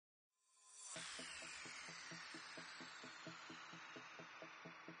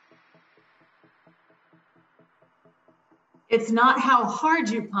It's not how hard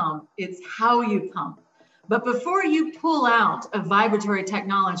you pump, it's how you pump. But before you pull out of vibratory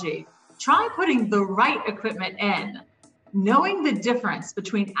technology, try putting the right equipment in. Knowing the difference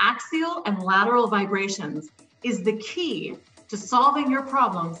between axial and lateral vibrations is the key to solving your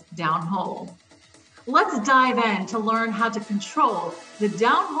problems downhole. Let's dive in to learn how to control the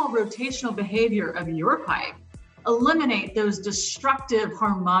downhole rotational behavior of your pipe, eliminate those destructive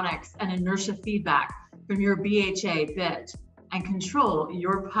harmonics and inertia feedback from your BHA bit, and control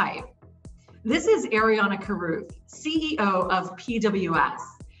your pipe. This is Ariana Carruth, CEO of PWS,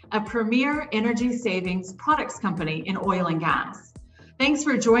 a premier energy savings products company in oil and gas. Thanks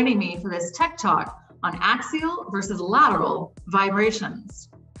for joining me for this tech talk on axial versus lateral vibrations.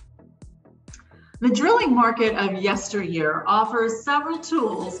 The drilling market of yesteryear offers several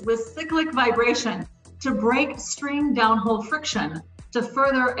tools with cyclic vibration to break string downhole friction to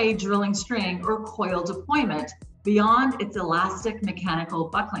further a drilling string or coil deployment beyond its elastic mechanical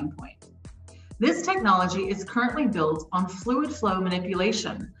buckling point. This technology is currently built on fluid flow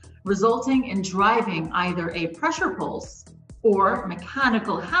manipulation, resulting in driving either a pressure pulse or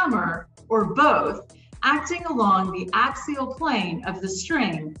mechanical hammer or both, acting along the axial plane of the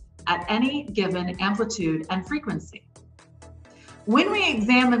string at any given amplitude and frequency. When we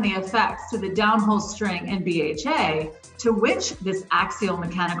examine the effects to the downhole string in BHA to which this axial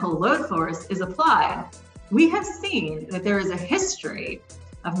mechanical load force is applied, we have seen that there is a history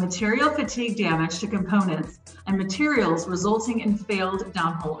of material fatigue damage to components and materials resulting in failed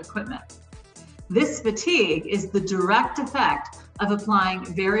downhole equipment. This fatigue is the direct effect of applying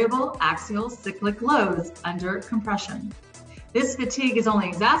variable axial cyclic loads under compression. This fatigue is only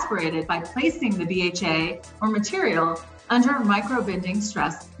exacerbated by placing the BHA or material under micro-bending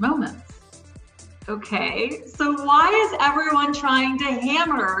stress moments. Okay, so why is everyone trying to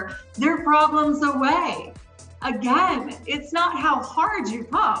hammer their problems away? Again, it's not how hard you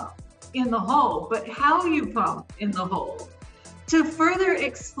pump in the hole, but how you pump in the hole. To further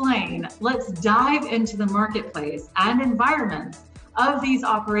explain, let's dive into the marketplace and environments of these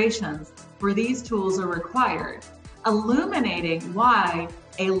operations where these tools are required, illuminating why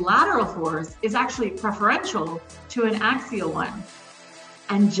a lateral force is actually preferential to an axial one.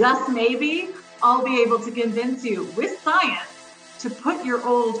 And just maybe, I'll be able to convince you with science to put your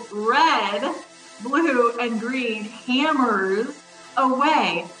old red, blue, and green hammers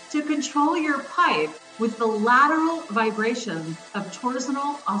away to control your pipe with the lateral vibrations of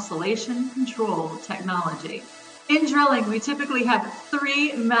torsional oscillation control technology. In drilling, we typically have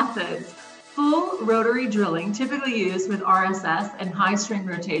three methods. Full rotary drilling, typically used with RSS and high string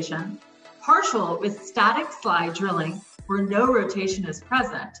rotation. Partial with static slide drilling, where no rotation is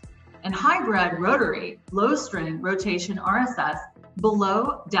present. And hybrid rotary, low string rotation RSS,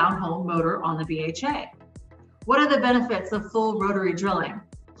 below downhole motor on the BHA. What are the benefits of full rotary drilling?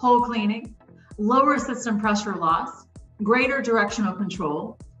 Hole cleaning, lower system pressure loss, greater directional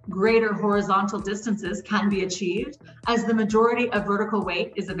control, greater horizontal distances can be achieved as the majority of vertical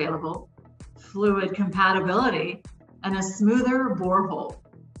weight is available, fluid compatibility, and a smoother borehole.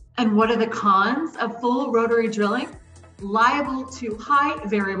 And what are the cons of full rotary drilling? Liable to high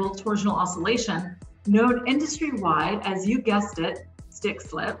variable torsional oscillation, known industry-wide as, you guessed it, stick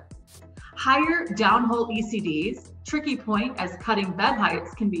slip. Higher downhole ECDs, tricky point as cutting bed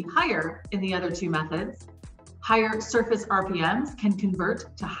heights can be higher in the other two methods. Higher surface RPMs can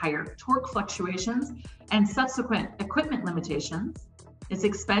convert to higher torque fluctuations and subsequent equipment limitations. It's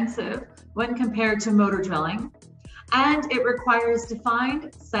expensive when compared to motor drilling, and it requires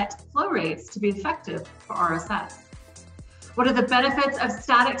defined set flow rates to be effective for RSS. What are the benefits of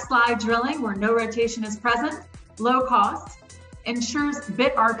static slide drilling where no rotation is present? Low cost, ensures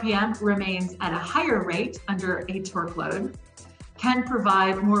bit RPM remains at a higher rate under a torque load, can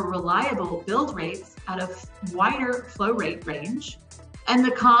provide more reliable build rates at a wider flow rate range. And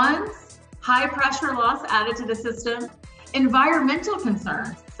the cons, high pressure loss added to the system, environmental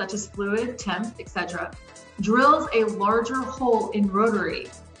concerns such as fluid, temp, etc. Drills a larger hole in rotary,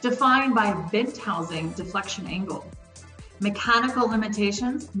 defined by bent housing deflection angle. Mechanical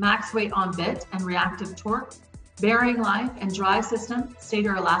limitations, max weight on bit and reactive torque, bearing life and drive system,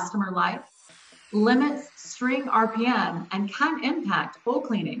 stator elastomer life, limits string RPM and can impact hole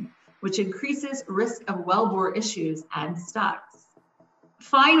cleaning, which increases risk of wellbore issues and stucks.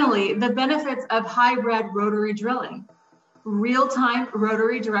 Finally, the benefits of hybrid rotary drilling. Real-time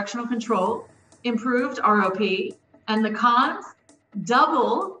rotary directional control, improved ROP, and the cons,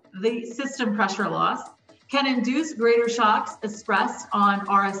 double the system pressure loss, can induce greater shocks expressed on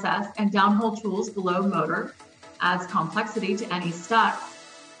RSS and downhole tools below motor, adds complexity to any stuck,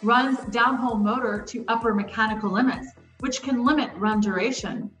 runs downhole motor to upper mechanical limits, which can limit run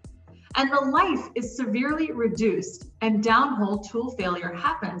duration. And the life is severely reduced, and downhole tool failure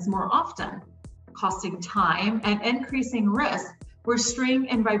happens more often, costing time and increasing risk where string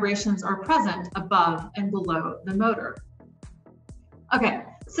and vibrations are present above and below the motor. Okay,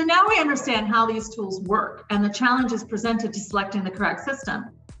 so now we understand how these tools work and the challenges presented to selecting the correct system.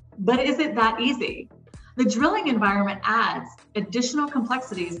 But is it that easy? The drilling environment adds additional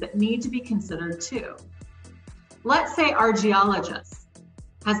complexities that need to be considered too. Let's say our geologist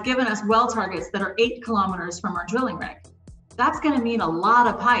has given us well targets that are 8 kilometers from our drilling rig. That's going to mean a lot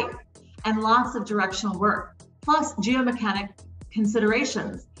of pipe and lots of directional work, plus geomechanic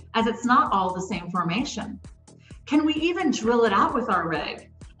considerations, as it's not all the same formation. Can we even drill it out with our rig?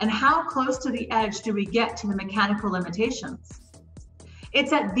 And how close to the edge do we get to the mechanical limitations?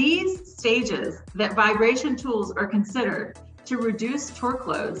 It's at these stages that vibration tools are considered to reduce torque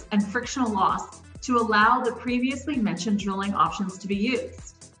loads and frictional loss to allow the previously mentioned drilling options to be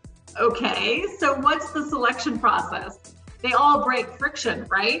used. Okay, so what's the selection process? They all break friction,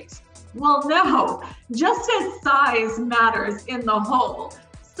 right? Well, no, just as size matters in the hole,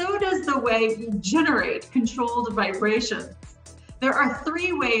 so does the way you generate controlled vibrations. There are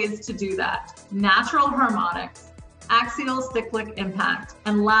 3 ways to do that: natural harmonics, axial cyclic impact,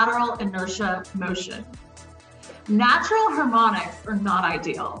 and lateral inertia motion. Natural harmonics are not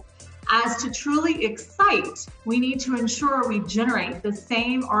ideal, as to truly excite, we need to ensure we generate the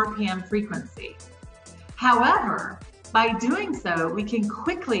same RPM frequency. However, by doing so, we can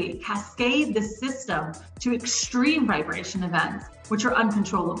quickly cascade the system to extreme vibration events, which are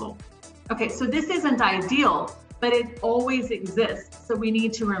uncontrollable. Okay, so this isn't ideal, but it always exists, so we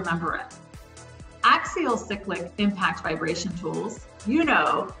need to remember it. Axial cyclic impact vibration tools, you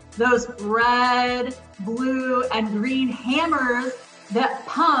know, those red, blue, and green hammers that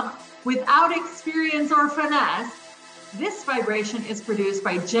pump without experience or finesse. This vibration is produced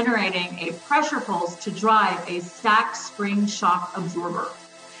by generating a pressure pulse to drive a stacked spring shock absorber.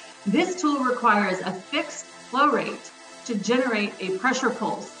 This tool requires a fixed flow rate to generate a pressure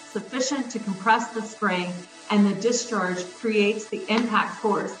pulse sufficient to compress the spring, and the discharge creates the impact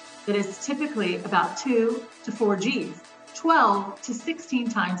force that is typically about 2 to 4 Gs, 12 to 16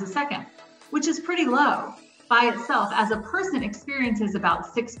 times a second, which is pretty low by itself, as a person experiences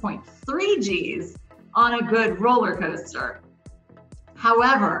about 6.3 Gs on a good roller coaster.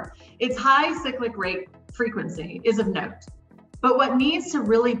 However, its high cyclic rate frequency is of note. But what needs to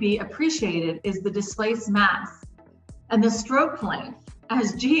really be appreciated is the displaced mass and the stroke length,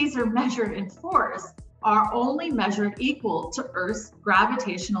 as Gs are measured in force, are only measured equal to Earth's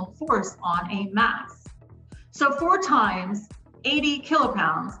gravitational force on a mass. So 4 times 80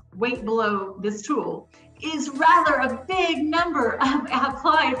 kilopounds weight below this tool is rather a big number of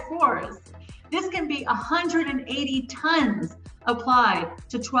applied force. This can be 180 tons applied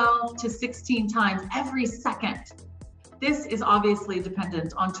to 12 to 16 times every second. This is obviously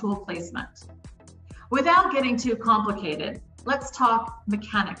dependent on tool placement. Without getting too complicated, let's talk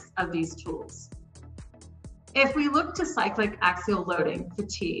mechanics of these tools. If we look to cyclic axial loading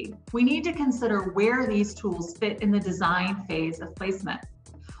fatigue, we need to consider where these tools fit in the design phase of placement.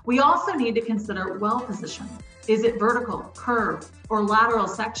 We also need to consider well position. Is it vertical, curved, or lateral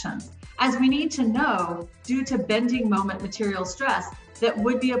sections? As we need to know, due to bending moment material stress that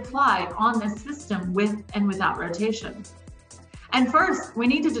would be applied on this system with and without rotation. And first, we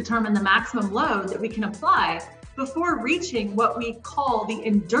need to determine the maximum load that we can apply before reaching what we call the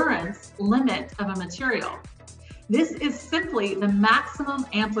endurance limit of a material. This is simply the maximum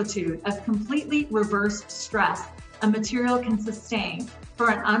amplitude of completely reversed stress a material can sustain for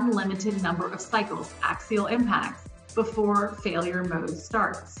an unlimited number of cycles, axial impacts, before failure mode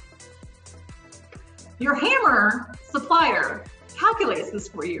starts. Your hammer supplier calculates this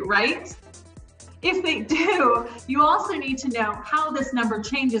for you, right? If they do, you also need to know how this number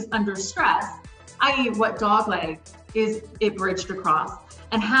changes under stress, i.e. what dogleg is it bridged across,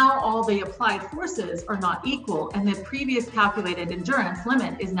 and how all the applied forces are not equal and the previous calculated endurance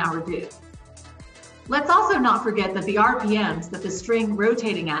limit is now reduced. Let's also not forget that the RPMs that the string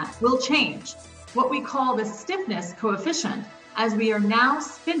rotating at will change, what we call the stiffness coefficient, as we are now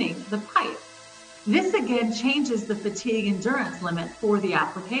spinning the pipe. This again changes the fatigue endurance limit for the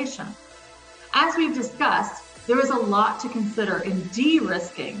application. As we've discussed, there is a lot to consider in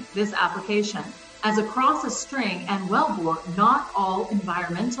de-risking this application, as across a string and wellbore, not all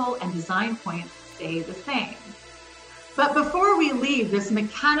environmental and design points stay the same. But before we leave this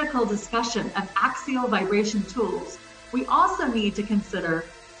mechanical discussion of axial vibration tools, we also need to consider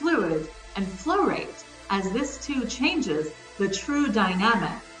fluid and flow rate, as this too changes the true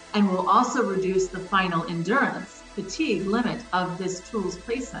dynamic and will also reduce the final endurance fatigue limit of this tool's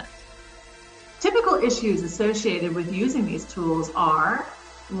placement. Typical issues associated with using these tools are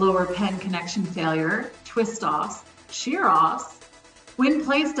lower pen connection failure, twist-offs, shear-offs. When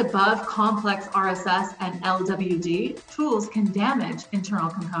placed above complex RSS and LWD, tools can damage internal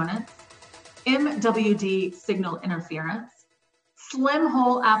components, MWD signal interference, slim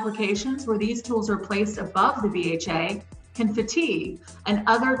hole applications where these tools are placed above the BHA can fatigue, and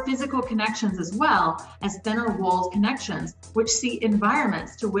other physical connections as well as thinner walled connections, which see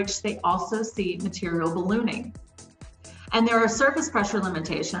environments to which they also see material ballooning. And there are surface pressure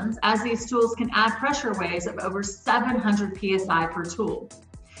limitations, as these tools can add pressure waves of over 700 psi per tool.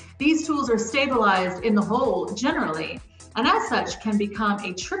 These tools are stabilized in the hole generally, and as such can become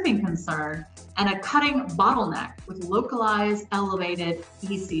a tripping concern and a cutting bottleneck with localized elevated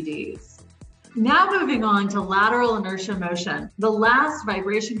ECDs. Now moving on to lateral inertia motion, the last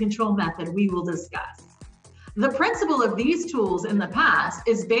vibration control method we will discuss. The principle of these tools in the past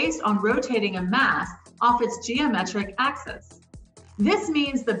is based on rotating a mass off its geometric axis. This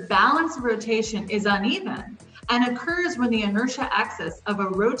means the balance of rotation is uneven and occurs when the inertia axis of a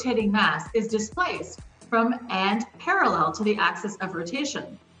rotating mass is displaced from and parallel to the axis of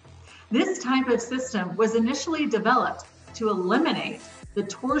rotation. This type of system was initially developed to eliminate the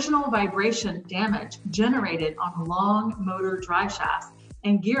torsional vibration damage generated on long motor drive shafts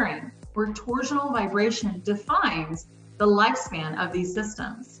and gearing, where torsional vibration defines the lifespan of these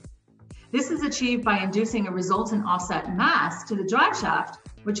systems. This is achieved by inducing a resultant offset mass to the drive shaft,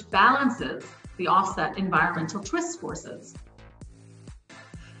 which balances the offset environmental twist forces.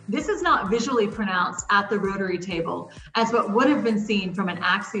 This is not visually pronounced at the rotary table as what would have been seen from an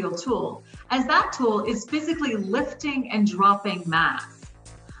axial tool, as that tool is physically lifting and dropping mass.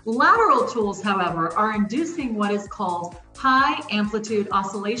 Lateral tools, however, are inducing what is called high amplitude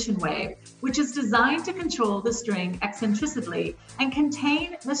oscillation wave, which is designed to control the string eccentricity and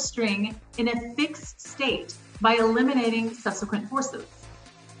contain the string in a fixed state by eliminating subsequent forces.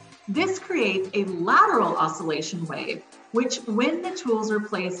 This creates a lateral oscillation wave, which, when the tools are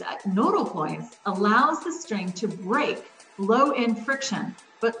placed at nodal points, allows the string to break low-end friction,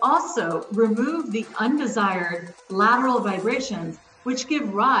 but also remove the undesired lateral vibrations, which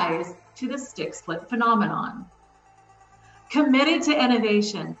give rise to the stick split phenomenon. Committed to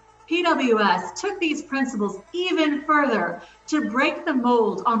innovation, PWS took these principles even further to break the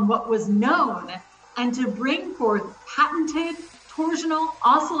mold on what was known and to bring forth patented torsional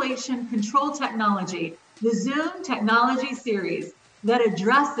oscillation control technology, the Zoom technology series, that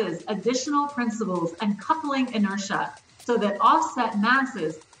addresses additional principles and coupling inertia so that offset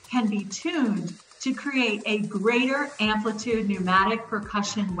masses can be tuned to create a greater amplitude pneumatic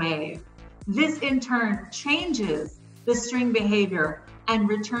percussion wave. This in turn changes the string behavior and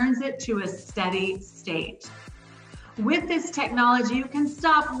returns it to a steady state. With this technology, you can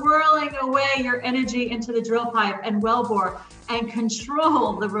stop whirling away your energy into the drill pipe and wellbore and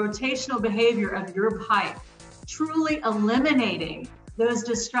control the rotational behavior of your pipe, truly eliminating those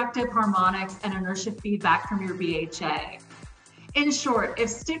destructive harmonics and inertia feedback from your BHA. In short, if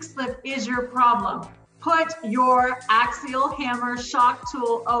stick slip is your problem, put your axial hammer shock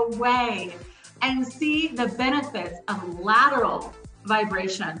tool away and see the benefits of lateral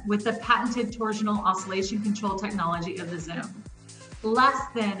vibration with the patented torsional oscillation control technology of the Zoom. Less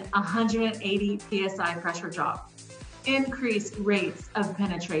than 180 psi pressure drop, increased rates of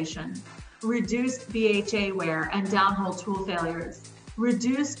penetration, reduced BHA wear and downhole tool failures,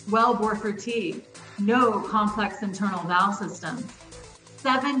 reduced wellbore fatigue, no complex internal valve systems,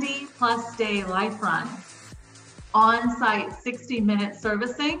 70+ day life run, on-site 60-minute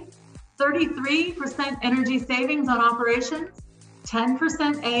servicing, 33% energy savings on operations, 10%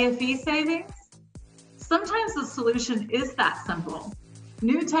 AFE savings. Sometimes the solution is that simple.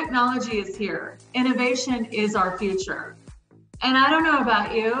 New technology is here. Innovation is our future. And I don't know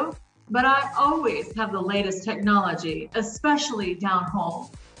about you, but I always have the latest technology, especially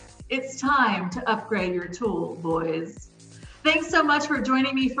downhole. It's time to upgrade your tool, boys. Thanks so much for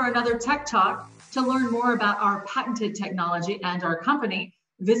joining me for another Tech Talk. To learn more about our patented technology and our company,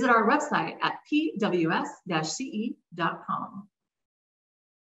 visit our website at pws-ce.com.